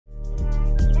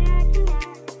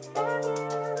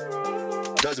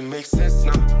doesn't make sense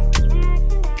now.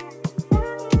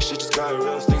 Shit just got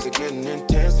real, things are getting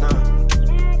intense now.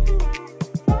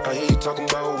 I hear you talking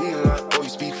about we a lot, oh you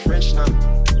speak French now.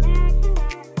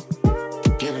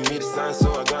 Giving me the sign,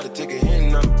 so I gotta take a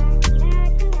hint now.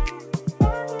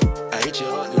 I hit you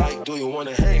up like, do you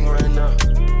wanna hang right now?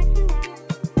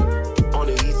 On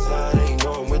the east side, ain't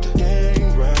know I'm with the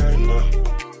gang right now.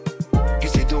 You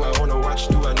say, do I wanna watch,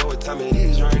 do I know what time it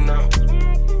is right now?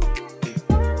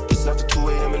 Yeah. It's after 2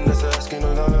 a.m. and that's asking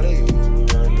a lot of you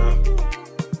right now.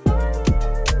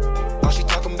 All she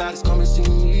talking about is come and see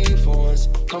me for once.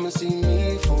 Come and see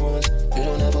me for once. You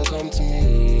don't ever come to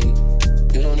me.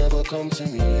 You don't ever come to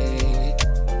me.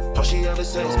 All she ever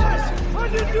says, come and see me.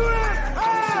 What did you do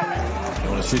that?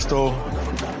 Pione Sisto.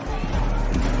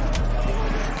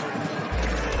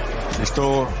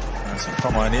 Sisto. Så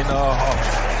kommer han ind og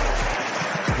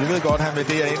vi ved godt, han vil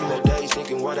derind.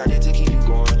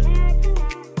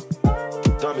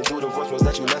 Thumbing through the voicemails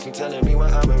that you left me, telling me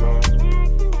what I went wrong.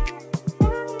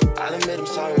 I'll admit I'm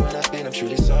sorry when I've been, I'm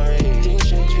truly sorry. Things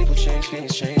change, people change,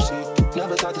 feelings change too.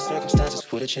 Never thought the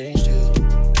circumstances would have changed you.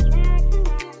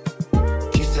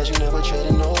 You said you never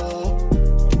traded no.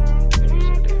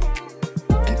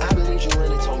 And I believed you when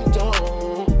they told me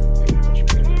don't.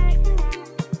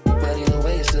 But either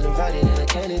way, you're still invited and I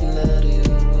can't even lie to you.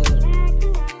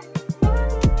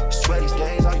 Swear these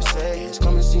days, all you say is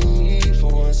come and see me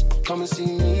for once. Come and see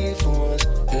me for once.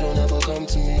 You don't ever come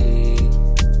to me.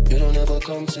 You don't ever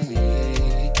come to me.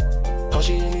 All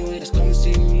she hit me with is come and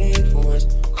see me for once.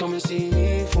 Come and see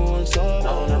me for once. Oh,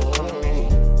 y'all don't ever come to me.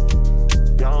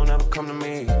 Y'all don't ever come to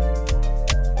me.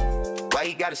 Why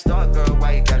you gotta start, girl?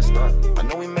 Why you gotta start? I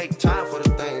know we make time for the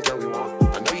things that we want.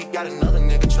 I know you got another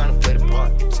nigga trying to play the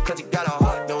part. Just cause you got a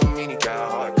heart don't mean you got a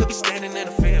heart. Could be standing in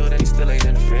the field and he still ain't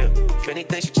in the field. If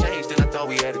anything should change, then I thought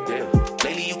we had a deal.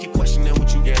 Lately you keep questioning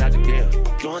what you get out the deal.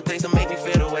 Doing things to make me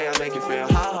feel the way I make you feel.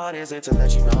 How hard is it to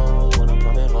let you know when I'm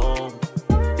coming home?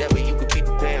 That way you could be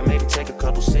prepared, maybe take a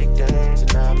couple sick days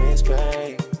and not miss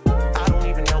pay. I don't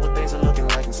even know what things are looking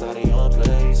like inside of your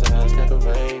place or how it's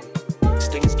decorated. This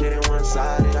thing is getting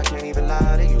one-sided, I can't even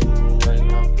lie to you right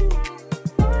now.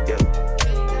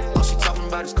 Yeah. All she talking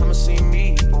about is come and see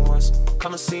me for once.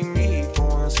 Come and see me for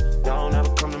once. Y'all don't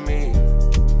ever come to me.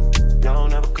 Y'all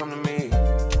don't ever come to me.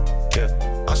 Yeah.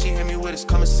 All she hit me with is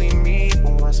come and see me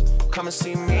for once. Come and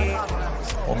see me.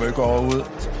 Og Mø går ud.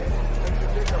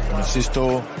 Den sidste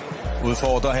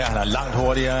udfordrer her. Han er langt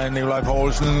hurtigere end Nikolaj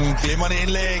Poulsen. Glimrende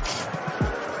indlæg.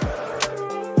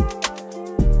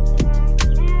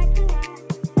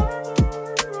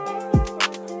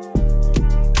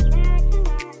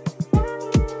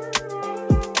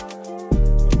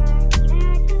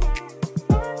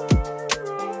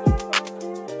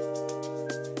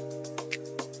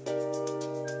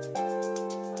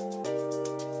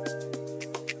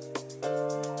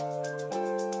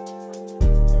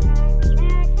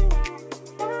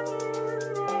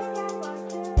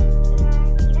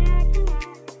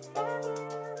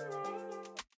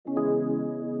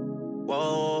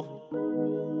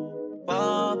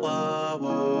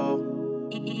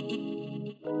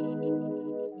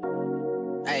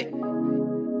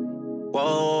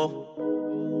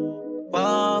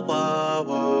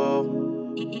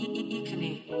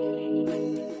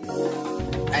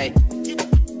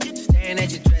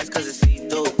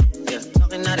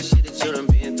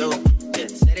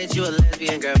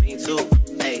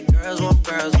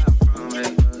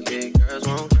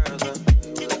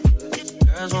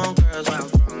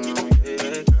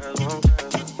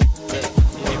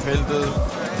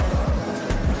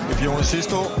 Pione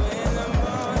Sisto.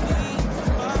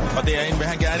 Og derinde vil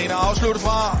han gerne ind og afslutte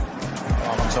fra.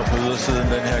 Og man så på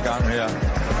ydersiden den her gang her.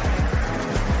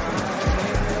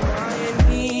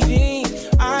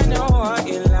 I know what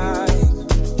you like.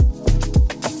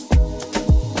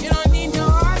 You don't need no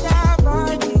other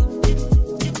body.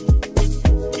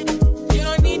 You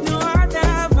don't need no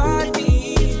other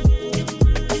body.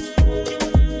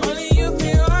 Only you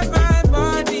feel on my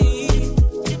body.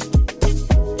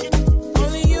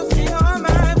 Only you feel on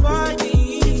my body.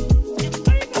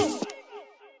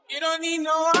 You don't need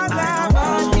no other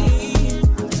body.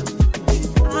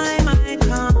 I might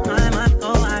come, I might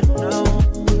go, I don't know.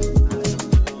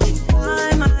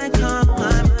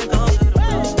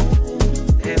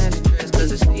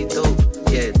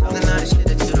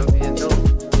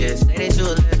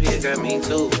 Girl, me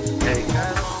too. Hey,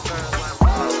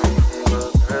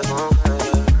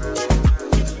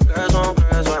 girls on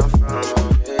girls where I'm from.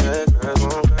 Yeah, girls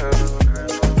on girls.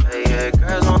 Hey, yeah,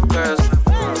 girls on girls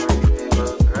where I'm from. Yeah,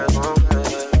 girls on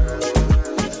girls.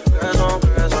 Girls on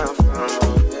girls where I'm from.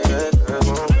 Yeah, girls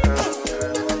on girls.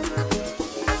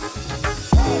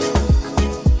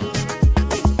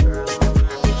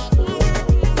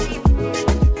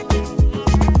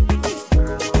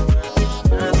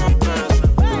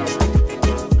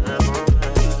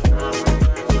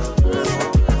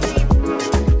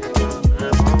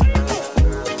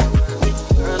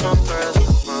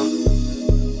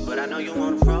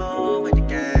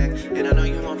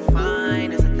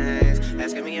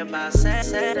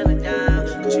 settling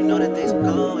down, cause you know that things are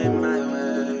going my way.